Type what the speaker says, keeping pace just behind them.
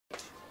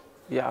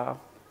Yeah,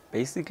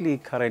 basically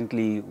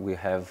currently we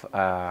have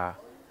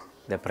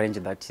the branch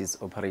that is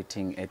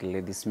operating at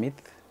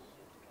Ladysmith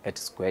at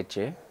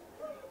Square,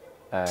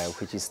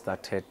 which is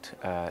started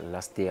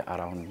last year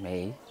around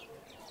May.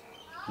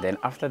 Then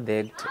after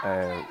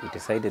that, we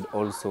decided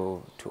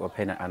also to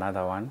open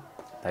another one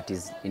that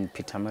is in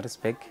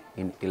Pietermaritzburg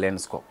in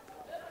Elenskop.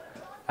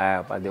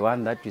 But the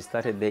one that we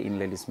started there in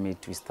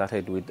Ladysmith, we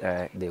started with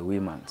the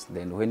women's.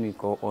 Then when we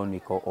go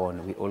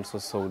on, we also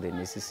saw the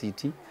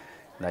necessity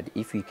that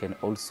if we can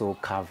also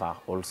cover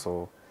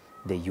also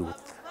the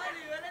youth.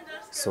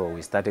 So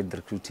we started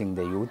recruiting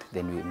the youth,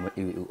 then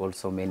we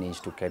also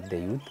managed to get the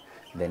youth,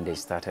 then they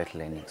started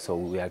learning. So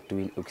we are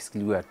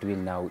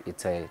doing now,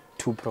 it's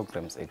two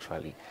programs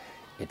actually.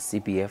 It's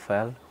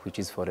CPFL, which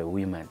is for the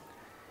women,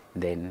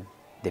 then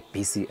the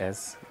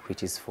PCS,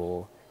 which is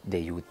for the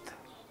youth,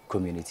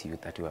 community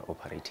youth that we are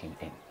operating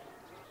in.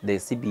 The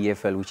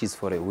CPFL, which is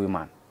for a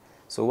woman.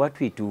 So what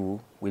we do,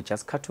 we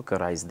just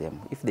categorize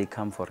them. If they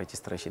come for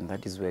registration,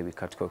 that is where we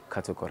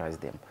categorize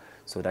them.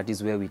 So that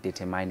is where we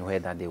determine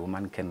whether the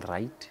woman can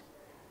write,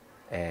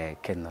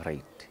 can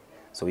read.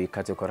 So we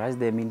categorize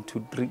them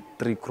into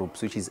three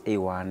groups, which is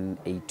A1,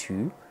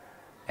 A2,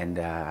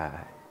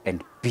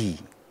 and B.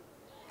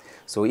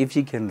 So if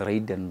she can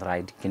read and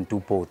write, can do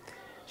both,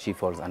 she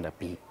falls under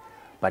B.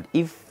 But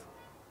if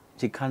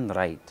she can't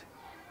write,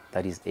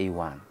 that is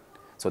A1.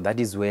 So that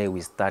is where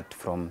we start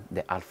from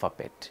the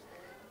alphabet,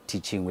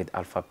 teaching with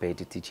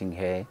alphabet, teaching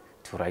her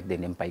to write the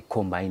name by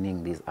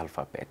combining this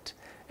alphabet.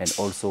 And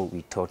also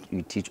we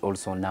teach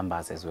also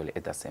numbers as well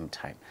at the same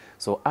time.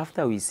 So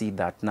after we see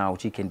that, now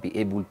she can be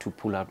able to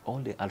pull out all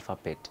the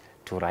alphabet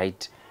to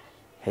write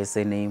her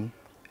surname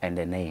and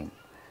the name.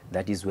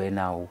 That is where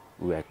now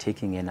we are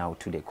taking her now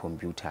to the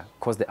computer,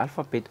 because the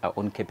alphabet are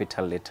on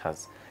capital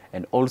letters,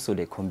 and also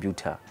the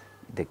computer,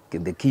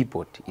 the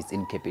keyboard is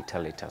in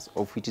capital letters,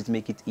 of which is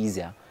make it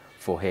easier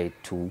for her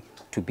to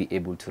be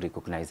able to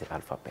recognize the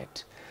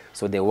alphabet.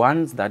 So the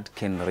ones that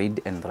can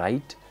read and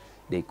write,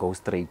 they go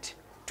straight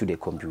to the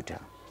computer.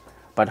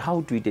 But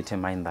how do we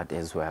determine that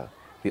as well?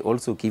 We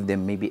also give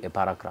them maybe a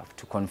paragraph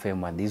to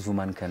confirm what this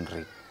woman can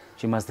read.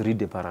 She must read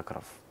the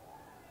paragraph.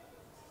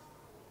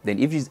 Then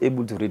if she's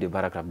able to read the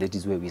paragraph, that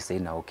is where we say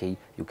now, okay,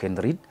 you can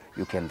read,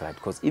 you can write.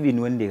 Because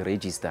even when they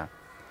register,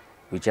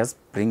 we just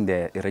bring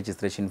the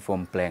registration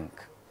form blank.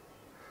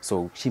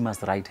 So she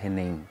must write her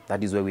name.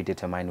 That is where we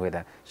determine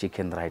whether she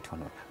can write or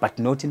not. But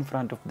not in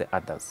front of the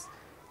others.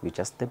 We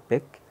just step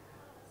back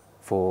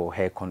for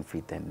her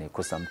confidence,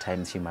 because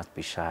sometimes she must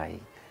be shy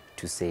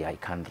to say, I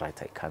can't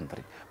write, I can't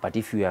read. But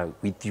if we are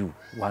with you,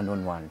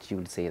 one-on-one, she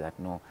will say that,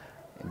 no,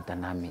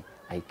 Danami,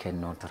 I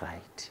cannot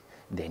write.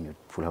 Then you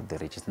pull up the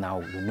register. Now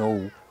you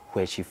know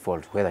where she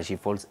falls, whether she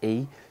falls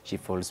A, she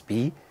falls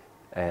B,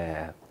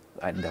 and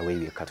the way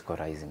we are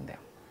categorizing them.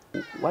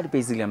 What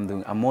basically I'm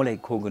doing, I'm more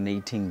like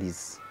coordinating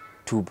these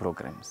two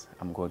programs.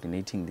 I'm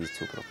coordinating these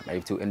two programs. I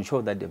have to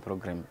ensure that the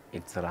program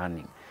is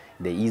running.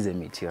 There is a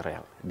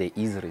material, there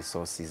is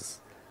resources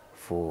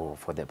for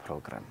the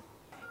program.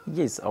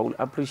 Yes, I will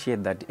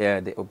appreciate that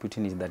the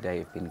opportunity that I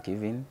have been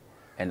given,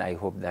 and I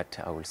hope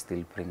that I will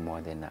still bring more,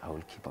 then I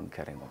will keep on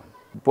carrying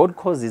on. Both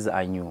courses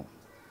are new.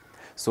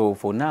 So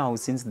for now,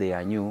 since they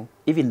are new,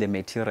 even the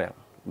material,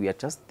 we are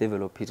just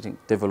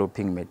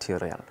developing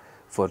material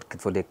for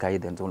the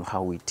guidance on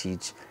how we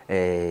teach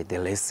the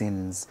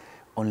lessons.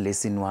 On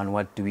lesson 1,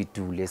 what do we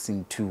do?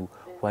 Lesson 2,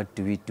 what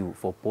do we do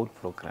for both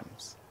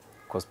programs?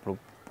 Because both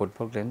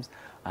programs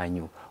are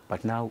new,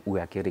 but now we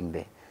are getting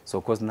there. So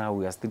of course now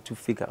we are still to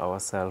figure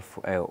ourselves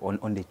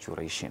on the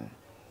duration.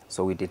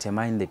 So we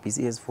determine the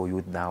PCS for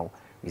youth now.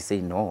 We say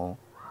no,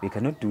 we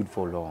cannot do it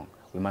for long.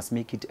 We must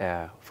make it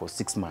for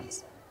 6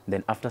 months.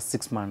 Then after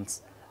 6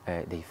 months,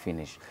 they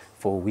finish.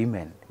 For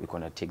women, we're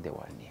going to take the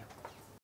 1 year.